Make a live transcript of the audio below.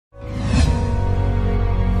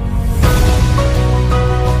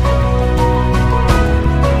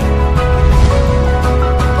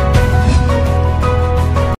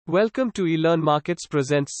Welcome to eLearn Markets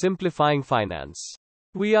presents Simplifying Finance.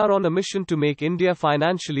 We are on a mission to make India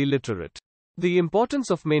financially literate. The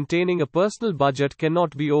importance of maintaining a personal budget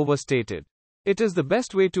cannot be overstated. It is the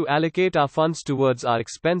best way to allocate our funds towards our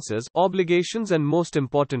expenses, obligations, and most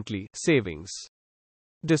importantly, savings.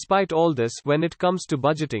 Despite all this, when it comes to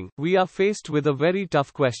budgeting, we are faced with a very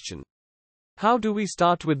tough question. How do we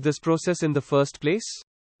start with this process in the first place?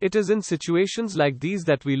 It is in situations like these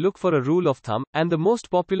that we look for a rule of thumb, and the most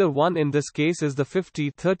popular one in this case is the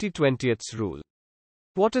 50-30-20 rule.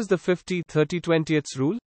 What is the 50-30-20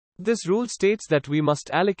 rule? This rule states that we must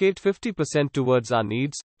allocate 50% towards our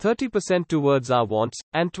needs, 30% towards our wants,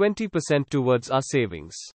 and 20% towards our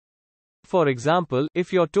savings. For example,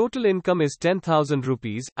 if your total income is 10,000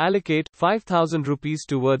 rupees, allocate 5,000 rupees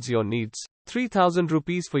towards your needs, 3,000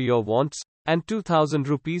 rupees for your wants, and 2,000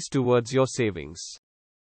 rupees towards your savings.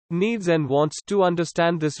 Needs and wants. To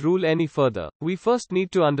understand this rule any further, we first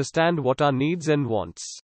need to understand what are needs and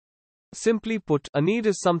wants. Simply put, a need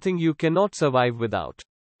is something you cannot survive without.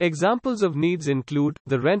 Examples of needs include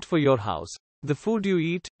the rent for your house, the food you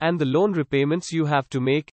eat, and the loan repayments you have to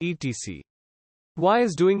make, etc. Why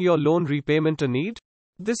is doing your loan repayment a need?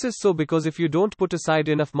 This is so because if you don't put aside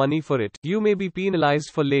enough money for it, you may be penalized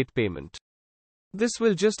for late payment. This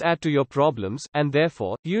will just add to your problems, and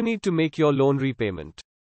therefore, you need to make your loan repayment.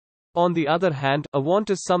 On the other hand, a want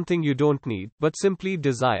is something you don't need, but simply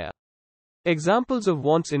desire. Examples of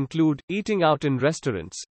wants include eating out in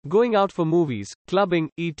restaurants, going out for movies, clubbing,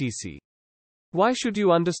 etc. Why should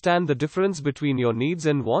you understand the difference between your needs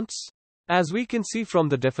and wants? As we can see from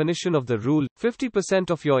the definition of the rule, 50%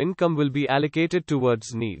 of your income will be allocated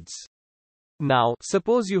towards needs. Now,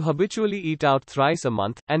 suppose you habitually eat out thrice a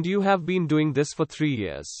month, and you have been doing this for 3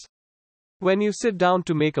 years. When you sit down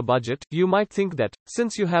to make a budget, you might think that,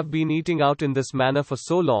 since you have been eating out in this manner for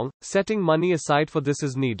so long, setting money aside for this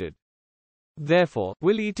is needed. Therefore,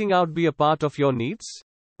 will eating out be a part of your needs?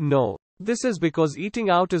 No. This is because eating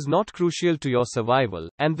out is not crucial to your survival,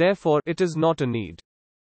 and therefore, it is not a need.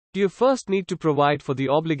 You first need to provide for the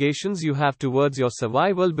obligations you have towards your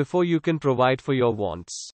survival before you can provide for your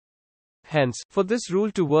wants. Hence, for this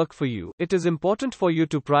rule to work for you, it is important for you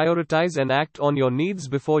to prioritize and act on your needs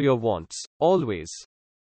before your wants, always.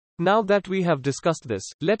 Now that we have discussed this,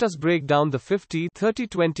 let us break down the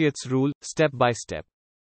 50-30-20 rule, step by step.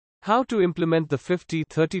 How to implement the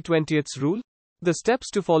 50-30-20 rule? The steps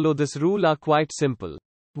to follow this rule are quite simple.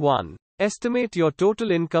 1. Estimate your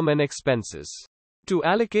total income and expenses. To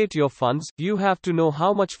allocate your funds, you have to know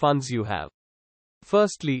how much funds you have.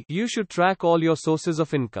 Firstly, you should track all your sources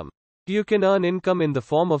of income. You can earn income in the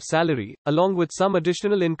form of salary, along with some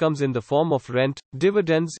additional incomes in the form of rent,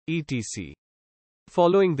 dividends, etc.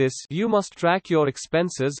 Following this, you must track your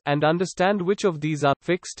expenses and understand which of these are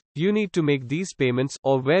fixed, you need to make these payments,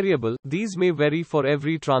 or variable, these may vary for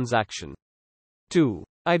every transaction. 2.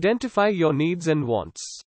 Identify your needs and wants.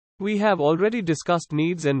 We have already discussed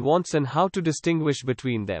needs and wants and how to distinguish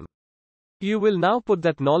between them. You will now put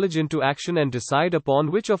that knowledge into action and decide upon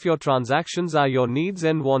which of your transactions are your needs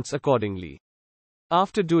and wants accordingly.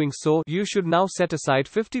 After doing so, you should now set aside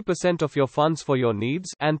 50% of your funds for your needs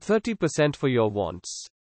and 30% for your wants.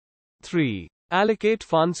 3. Allocate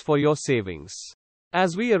funds for your savings.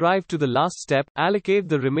 As we arrive to the last step, allocate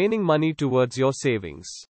the remaining money towards your savings.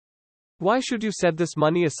 Why should you set this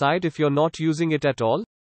money aside if you're not using it at all?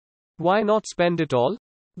 Why not spend it all?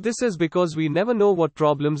 This is because we never know what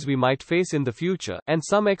problems we might face in the future, and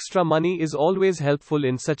some extra money is always helpful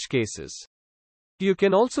in such cases. You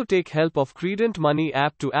can also take help of Credent Money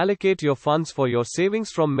app to allocate your funds for your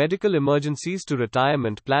savings from medical emergencies to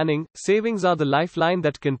retirement planning. Savings are the lifeline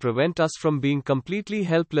that can prevent us from being completely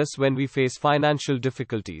helpless when we face financial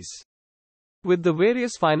difficulties. With the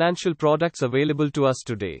various financial products available to us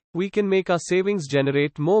today, we can make our savings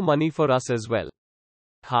generate more money for us as well.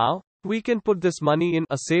 How? We can put this money in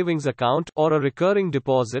a savings account, or a recurring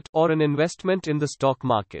deposit, or an investment in the stock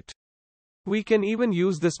market. We can even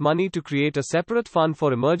use this money to create a separate fund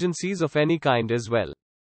for emergencies of any kind as well.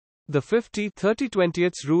 The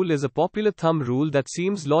 50-30-20 rule is a popular thumb rule that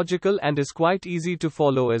seems logical and is quite easy to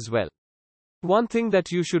follow as well. One thing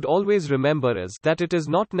that you should always remember is that it is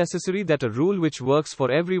not necessary that a rule which works for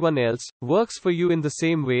everyone else works for you in the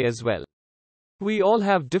same way as well. We all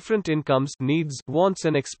have different incomes, needs, wants,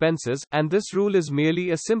 and expenses, and this rule is merely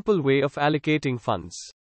a simple way of allocating funds.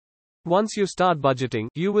 Once you start budgeting,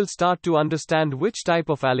 you will start to understand which type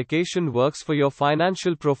of allocation works for your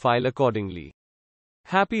financial profile accordingly.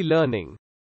 Happy learning!